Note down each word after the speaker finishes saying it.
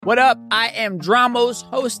What up? I am Dramos,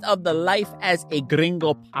 host of the Life as a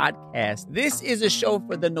Gringo podcast. This is a show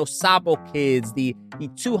for the no sabo kids, the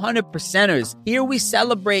 200%ers. Here we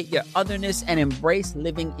celebrate your otherness and embrace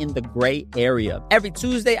living in the gray area. Every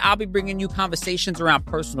Tuesday, I'll be bringing you conversations around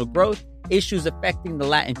personal growth, issues affecting the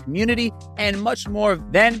Latin community, and much more.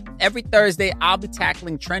 Then, every Thursday, I'll be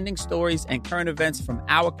tackling trending stories and current events from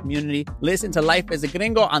our community. Listen to Life as a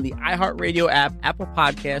Gringo on the iHeartRadio app, Apple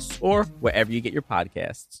Podcasts, or wherever you get your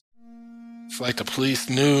podcasts. It's like the police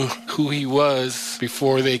knew who he was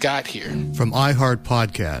before they got here. From iHeart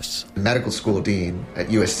Podcasts. The medical school dean at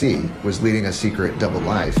USC was leading a secret double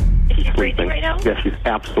life. She's breathing right now? Yes, she's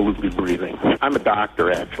absolutely breathing. I'm a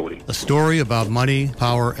doctor, actually. A story about money,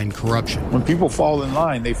 power, and corruption. When people fall in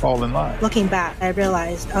line, they fall in line. Looking back, I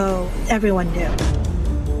realized, everyone knew.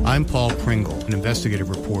 I'm Paul Pringle, an investigative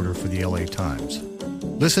reporter for the LA Times.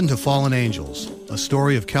 Listen to Fallen Angels, a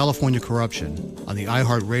story of California corruption on the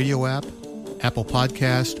iHeartRadio app, Apple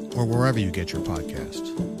Podcast, or wherever you get your podcasts.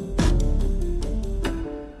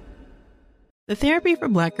 The Therapy for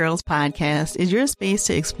Black Girls podcast is your space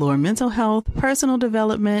to explore mental health, personal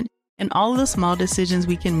development, and all of the small decisions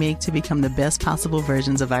we can make to become the best possible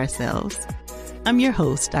versions of ourselves. I'm your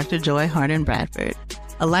host, Dr. Joy Harden Bradford,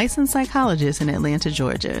 a licensed psychologist in Atlanta,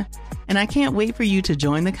 Georgia, and I can't wait for you to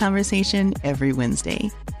join the conversation every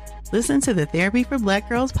Wednesday. Listen to the Therapy for Black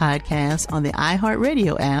Girls podcast on the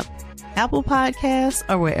iHeartRadio app, Apple Podcasts,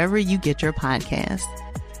 or wherever you get your podcasts.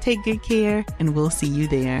 Take good care, and we'll see you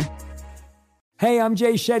there. Hey, I'm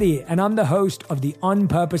Jay Shetty, and I'm the host of the On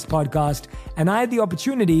Purpose podcast, and I had the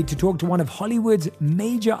opportunity to talk to one of Hollywood's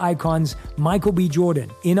major icons, Michael B.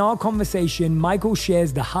 Jordan. In our conversation, Michael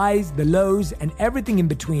shares the highs, the lows, and everything in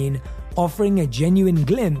between, offering a genuine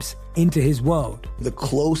glimpse into his world. The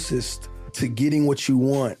closest to getting what you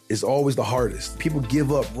want is always the hardest. People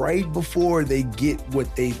give up right before they get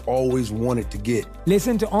what they've always wanted to get.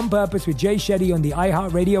 Listen to On Purpose with Jay Shetty on the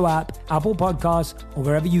iHeartRadio app, Apple Podcasts, or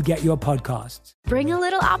wherever you get your podcasts. Bring a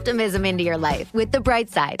little optimism into your life with The Bright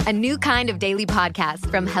Side, a new kind of daily podcast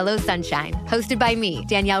from Hello Sunshine, hosted by me,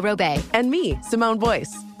 Danielle Robay. And me, Simone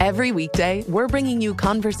Boyce. Every weekday, we're bringing you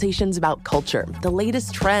conversations about culture, the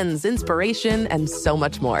latest trends, inspiration, and so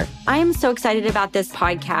much more. I am so excited about this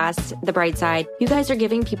podcast, The Bright Side. You guys are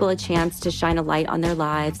giving people a chance to shine a light on their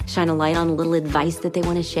lives, shine a light on a little advice that they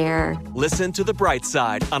want to share. Listen to The Bright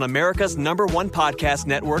Side on America's #1 podcast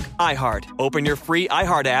network, iHeart. Open your free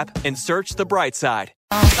iHeart app and search The Bright Side.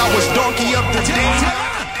 I was donkey up to today.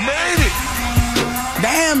 Made it.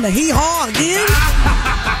 Damn, the hee-haw again.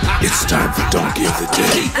 It's time for Donkey of the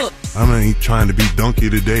Day. I ain't trying to be Donkey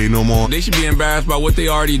of the Day no more. They should be embarrassed by what they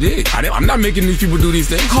already did. I'm not making these people do these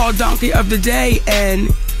things. Called Donkey of the Day, and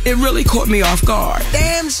it really caught me off guard.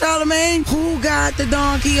 Damn, Charlamagne, who got the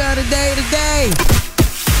Donkey of the Day today?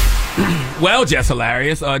 Well, just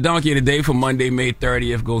hilarious. Donkey of the Day for Monday, May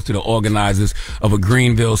 30th goes to the organizers of a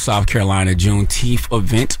Greenville, South Carolina Juneteenth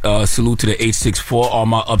event. Salute to the 864, all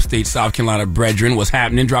my upstate South Carolina brethren. What's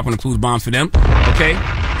happening? Dropping the clues bombs for them. Okay.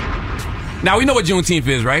 Now, we know what Juneteenth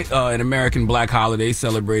is, right? An American black holiday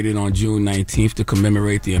celebrated on June 19th to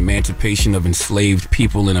commemorate the emancipation of enslaved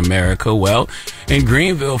people in America. Well, in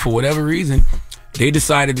Greenville, for whatever reason, they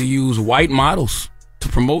decided to use white models to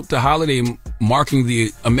promote the holiday marking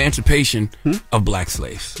the emancipation of black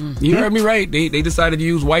slaves. You heard me right. They decided to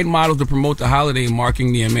use white models to promote the holiday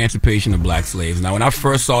marking the emancipation of black slaves. Now, when I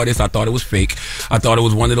first saw this, I thought it was fake. I thought it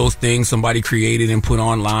was one of those things somebody created and put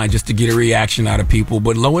online just to get a reaction out of people.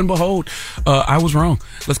 But lo and behold, I was wrong.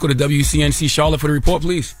 Let's go to WCNC Charlotte for the report,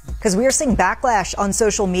 please. Because we are seeing backlash on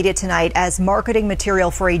social media tonight as marketing material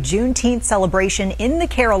for a Juneteenth celebration in the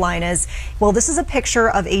Carolinas. Well, this is a picture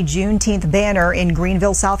of a Juneteenth banner in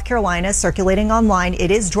Greenville, South Carolina, circulating online.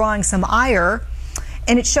 It is drawing some ire,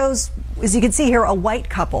 and it shows, as you can see here, a white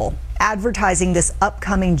couple advertising this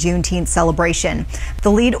upcoming Juneteenth celebration.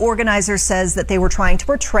 The lead organizer says that they were trying to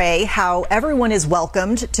portray how everyone is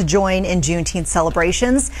welcomed to join in Juneteenth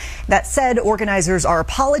celebrations. That said, organizers are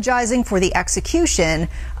apologizing for the execution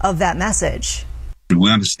of that message.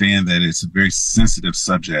 We understand that it's a very sensitive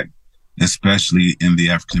subject, especially in the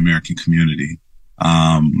African American community.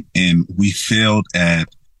 And we failed at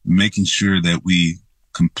making sure that we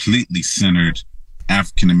completely centered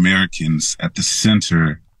African Americans at the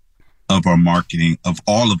center of our marketing, of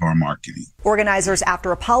all of our marketing. Organizers,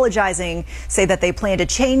 after apologizing, say that they plan to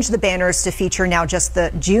change the banners to feature now just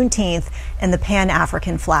the Juneteenth and the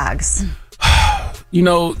Pan-African flags. You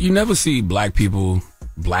know, you never see black people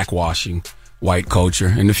blackwashing white culture.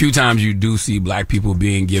 And the few times you do see black people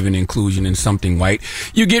being given inclusion in something white,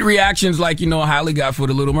 you get reactions like, Halle got for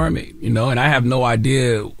The Little Mermaid, and I have no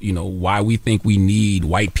idea, why we think we need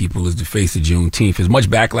white people as the face of Juneteenth. As much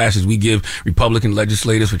backlash as we give Republican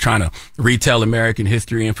legislators for trying to retell American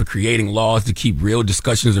history and for creating laws to keep real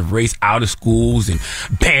discussions of race out of schools and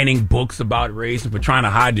banning books about race and for trying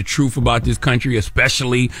to hide the truth about this country,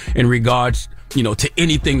 especially in regards to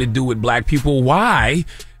anything to do with black people. Why,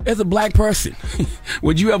 as a black person,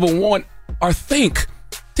 would you ever want or think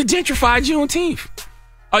to gentrify Juneteenth?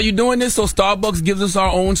 Are you doing this so Starbucks gives us our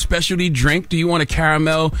own specialty drink? Do you want a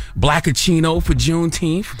caramel blackacino for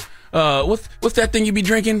Juneteenth? What's that thing you be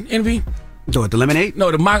drinking, Envy? The lemonade? No,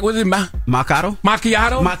 what is it? Macchiato?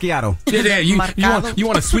 Macchiato. Yeah, you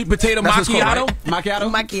want a sweet potato macchiato?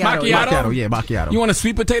 Macchiato? Yeah, macchiato. You want a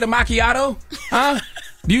sweet potato macchiato? Huh?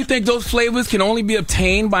 Do you think those flavors can only be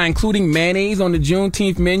obtained by including mayonnaise on the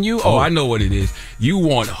Juneteenth menu? Oh, I know what it is. You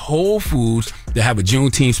want Whole Foods to have a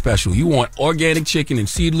Juneteenth special. You want organic chicken and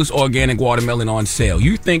seedless organic watermelon on sale.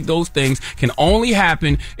 You think those things can only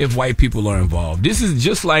happen if white people are involved. This is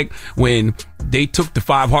just like when they took the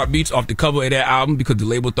 5 Heartbeats off the cover of their album because the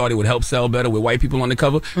label thought it would help sell better with white people on the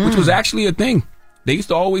cover, which was actually a thing. They used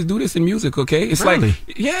to always do this in music, okay? It's really?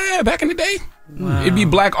 Back in the day. Wow. It'd be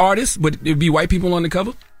black artists, but it'd be white people on the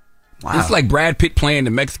cover. Wow. It's like Brad Pitt playing the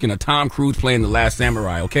Mexican or Tom Cruise playing The Last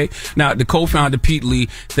Samurai, okay? Now, the co-founder, Pete Lee,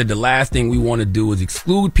 said the last thing we want to do is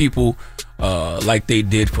exclude people like they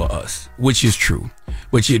did for us, which is true.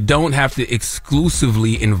 But you don't have to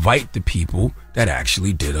exclusively invite the people that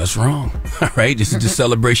actually did us wrong, all right? This is the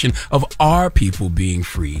celebration of our people being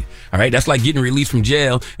freed, all right? That's like getting released from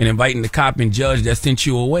jail and inviting the cop and judge that sent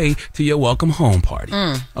you away to your welcome home party,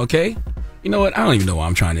 okay? You know what? I don't even know why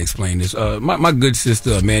I'm trying to explain this. My good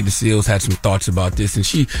sister, Amanda Seals, had some thoughts about this, and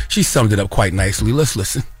she summed it up quite nicely. Let's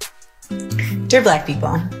listen. Dear Black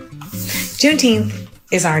people, Juneteenth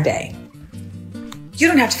is our day. You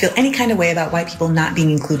don't have to feel any kind of way about white people not being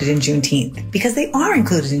included in Juneteenth, because they are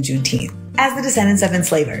included in Juneteenth as the descendants of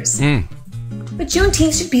enslavers. But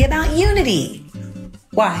Juneteenth should be about unity.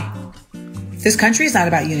 Why? This country is not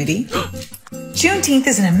about unity. Juneteenth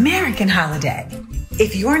is an American holiday.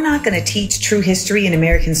 If you're not going to teach true history in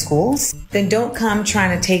American schools, then don't come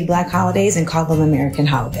trying to take black holidays and call them American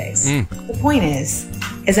holidays. The point is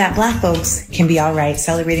that black folks can be all right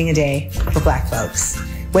celebrating a day for black folks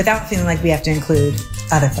without feeling like we have to include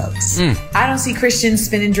other folks. I don't see Christians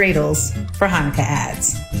spinning dreidels for Hanukkah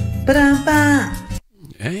ads.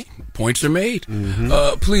 Hey, points are made.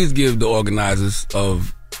 Please give the organizers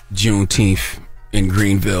of Juneteenth in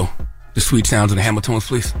Greenville the sweet sounds of the Hamiltons,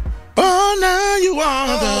 please. Oh, now you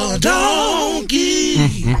are the donkey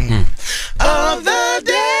of the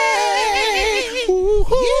day.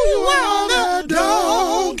 You are the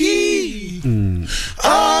donkey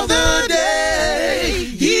of the day.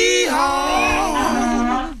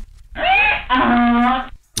 Yeehaw.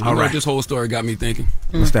 All right. This whole story got me thinking.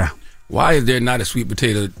 What's that? Why is there not a sweet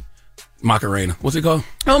potato Macarena? What's it called?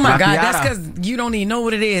 Oh my God, that's because you don't even know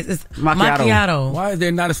what it is. It's macchiato. Why is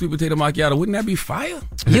there not a sweet potato macchiato? Wouldn't that be fire?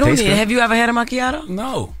 Have you ever had a macchiato?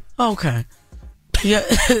 No. Okay. Yeah,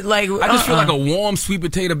 like I just feel like a warm sweet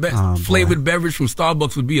potato flavored beverage from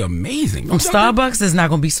Starbucks would be amazing. From Starbucks is not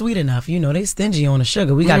going to be sweet enough. You know, they stingy on the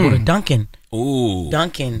sugar. We got to go to Dunkin'. Ooh,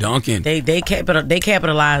 Dunkin'. They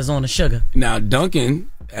capitalize on the sugar. Now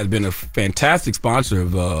Dunkin' has been a fantastic sponsor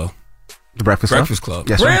of the Breakfast Club.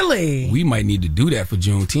 Yes, really? We might need to do that for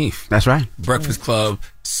Juneteenth. That's right. Breakfast Club,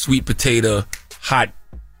 sweet potato, hot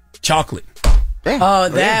chocolate. Yeah. Oh,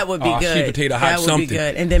 that would be good. Sweet potato, hot something. That would be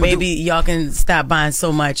good. And then maybe y'all can stop buying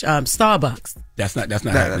so much Starbucks. That's not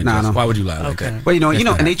happening. No. Why would you lie like that? Well,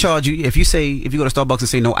 and they charge you if you go to Starbucks and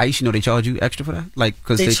say no ice, they charge you extra for that. Like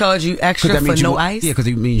because they charge you extra for no ice. Yeah, because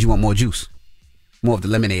it means you want more juice. More of the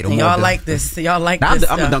lemonade. Or y'all like this. Y'all like this.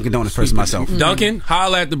 I'm a Dunkin' Donuts person myself. Dunkin',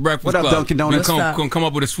 holla at the Breakfast Club. What up, Dunkin' Donuts? We're come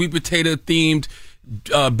up with a sweet potato themed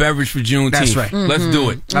beverage for Juneteenth. That's right. Let's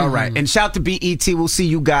do it. All right. And shout to BET. We'll see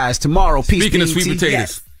you guys tomorrow. Peace. Speaking BET. of sweet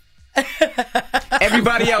potatoes. Yes.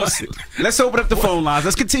 Everybody else, let's open up the phone lines.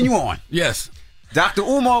 Let's continue on. Yes. Dr.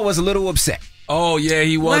 Umar was a little upset. Oh, yeah,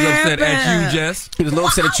 he was upset at you, Jess. He was a little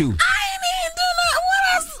upset at you. What?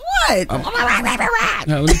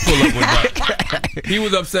 Now, let me pull up with that. He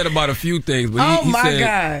was upset about a few things, but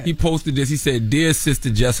God. He posted this. He said, "Dear Sister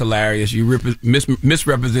Jess Hilarious, you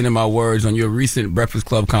misrepresented my words on your recent Breakfast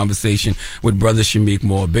Club conversation with Brother Shamik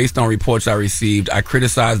Moore. Based on reports I received, I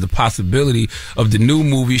criticized the possibility of the new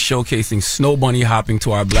movie showcasing snow bunny hopping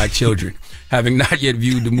to our black children. Having not yet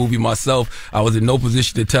viewed the movie myself, I was in no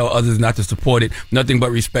position to tell others not to support it. Nothing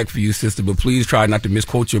but respect for you, sister, but please try not to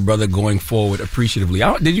misquote your brother going forward appreciatively.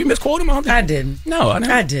 Did you misquote him? I didn't. No, I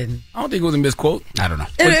didn't. I didn't. I don't think it was a misquote. I don't know.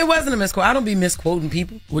 It wasn't a misquote. I don't be misquoting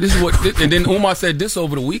people. Well, this is what, and then Umar said this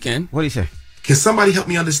over the weekend. What did he say? Can somebody help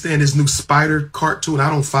me understand this new Spider cartoon? I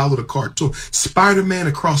don't follow the cartoon. Spider-Man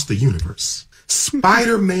Across the Universe.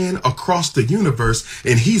 Spider-Man Across the Universe,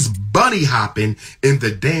 and he's bunny hopping in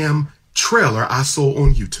the damn trailer I saw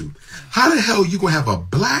on YouTube. How the hell you gonna have a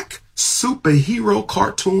black superhero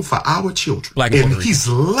cartoon for our children? And he's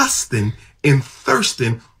lusting and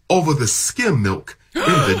thirsting over the skim milk in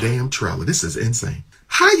the damn trailer. This is insane.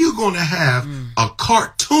 How you gonna have a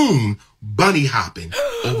cartoon bunny hopping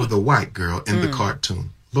over the white girl in the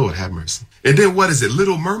cartoon? Lord have mercy. And then what is it,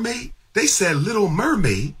 Little Mermaid? They said Little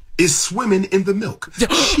Mermaid is swimming in the milk.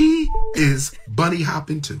 She is bunny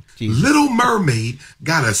hopping too. Jesus. Little Mermaid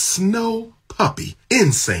got a snow puppy.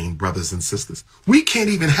 Insane, brothers and sisters. We can't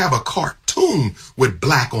even have a cartoon with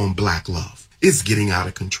black on black love. It's getting out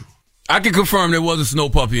of control. I can confirm there was a snow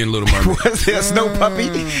puppy in Little Mermaid. Was there a snow puppy?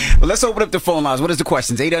 Well, let's open up the phone lines. What is the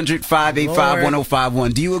questions?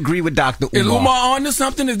 800-585-1051. Do you agree with Dr. Umar? Is Umar on to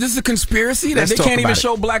something? Is this a conspiracy that they can't even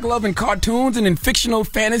show black love in cartoons and in fictional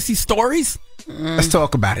fantasy stories? Let's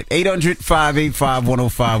talk about it.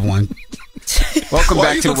 800-585-1051. Welcome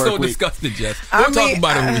back to the work week. Why are you so disgusted, Jess? We'll talk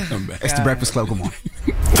about it when we come back. It's the Breakfast Club. Good morning.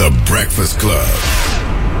 The Breakfast Club.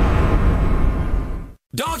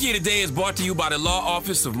 Donkey Today is brought to you by the law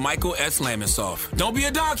office of Michael S. Lamonsoff. Don't be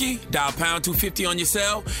a donkey. Dial pound 250 on your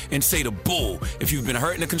cell and say the bull if you've been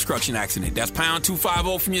hurt in a construction accident. That's pound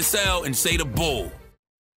 250 from your cell and say the bull.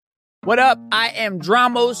 What up? I am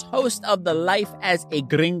Dramos, host of the Life as a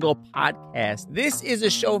Gringo podcast. This is a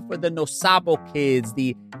show for the No Sabo kids,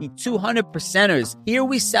 the 200%ers. Here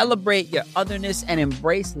we celebrate your otherness and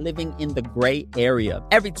embrace living in the gray area.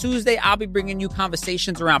 Every Tuesday, I'll be bringing you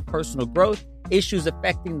conversations around personal growth, issues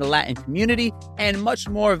affecting the Latin community, and much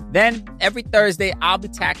more. Then, every Thursday, I'll be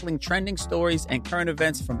tackling trending stories and current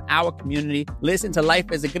events from our community. Listen to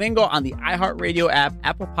Life as a Gringo on the iHeartRadio app,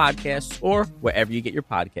 Apple Podcasts, or wherever you get your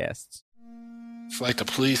podcasts. It's like the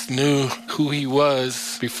police knew who he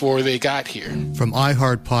was before they got here. From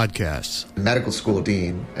iHeart Podcasts. The medical school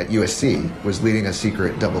dean at USC was leading a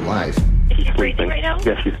secret double life. She's breathing right now?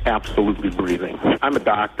 Yes, she's absolutely breathing. I'm a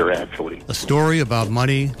doctor, actually. A story about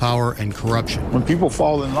money, power, and corruption. When people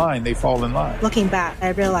fall in line, they fall in line. Looking back, I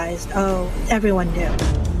realized, everyone knew.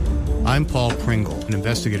 I'm Paul Pringle, an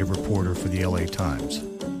investigative reporter for the LA Times.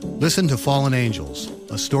 Listen to Fallen Angels,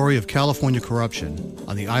 a story of California corruption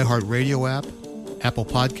on the iHeart Radio app, Apple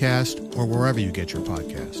Podcast, or wherever you get your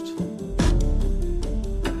podcasts.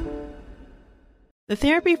 The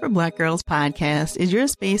Therapy for Black Girls podcast is your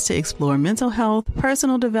space to explore mental health,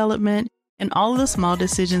 personal development, and all of the small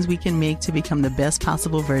decisions we can make to become the best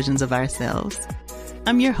possible versions of ourselves.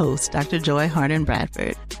 I'm your host, Dr. Joy Harden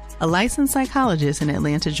Bradford, a licensed psychologist in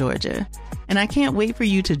Atlanta, Georgia, and I can't wait for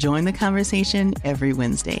you to join the conversation every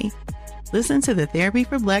Wednesday. Listen to the Therapy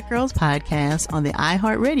for Black Girls podcast on the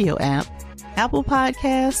iHeartRadio app, Apple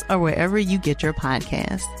Podcasts, or wherever you get your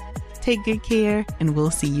podcasts. Take good care, and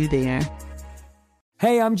we'll see you there.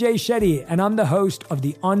 Hey, I'm Jay Shetty, and I'm the host of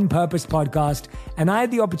the On Purpose podcast, and I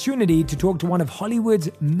had the opportunity to talk to one of Hollywood's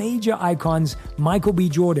major icons, Michael B.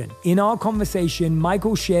 Jordan. In our conversation,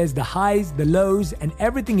 Michael shares the highs, the lows, and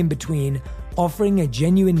everything in between, offering a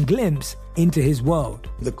genuine glimpse into his world.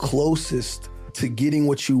 The closest to getting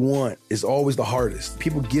what you want is always the hardest.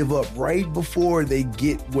 People give up right before they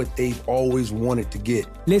get what they've always wanted to get.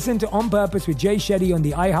 Listen to On Purpose with Jay Shetty on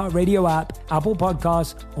the iHeartRadio app, Apple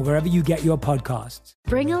Podcasts, or wherever you get your podcasts.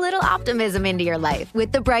 Bring a little optimism into your life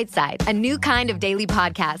with The Bright Side, a new kind of daily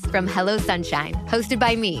podcast from Hello Sunshine, hosted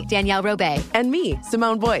by me, Danielle Robay. And me,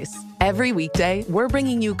 Simone Boyce. Every weekday, we're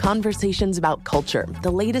bringing you conversations about culture, the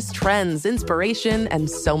latest trends, inspiration, and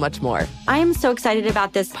so much more. I am so excited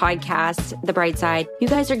about this podcast, The Bright Side. You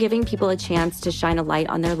guys are giving people a chance to shine a light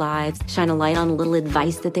on their lives, shine a light on a little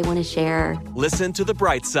advice that they want to share. Listen to The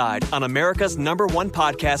Bright Side on America's #1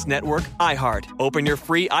 podcast network, iHeart. Open your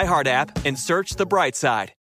free iHeart app and search The Bright Side.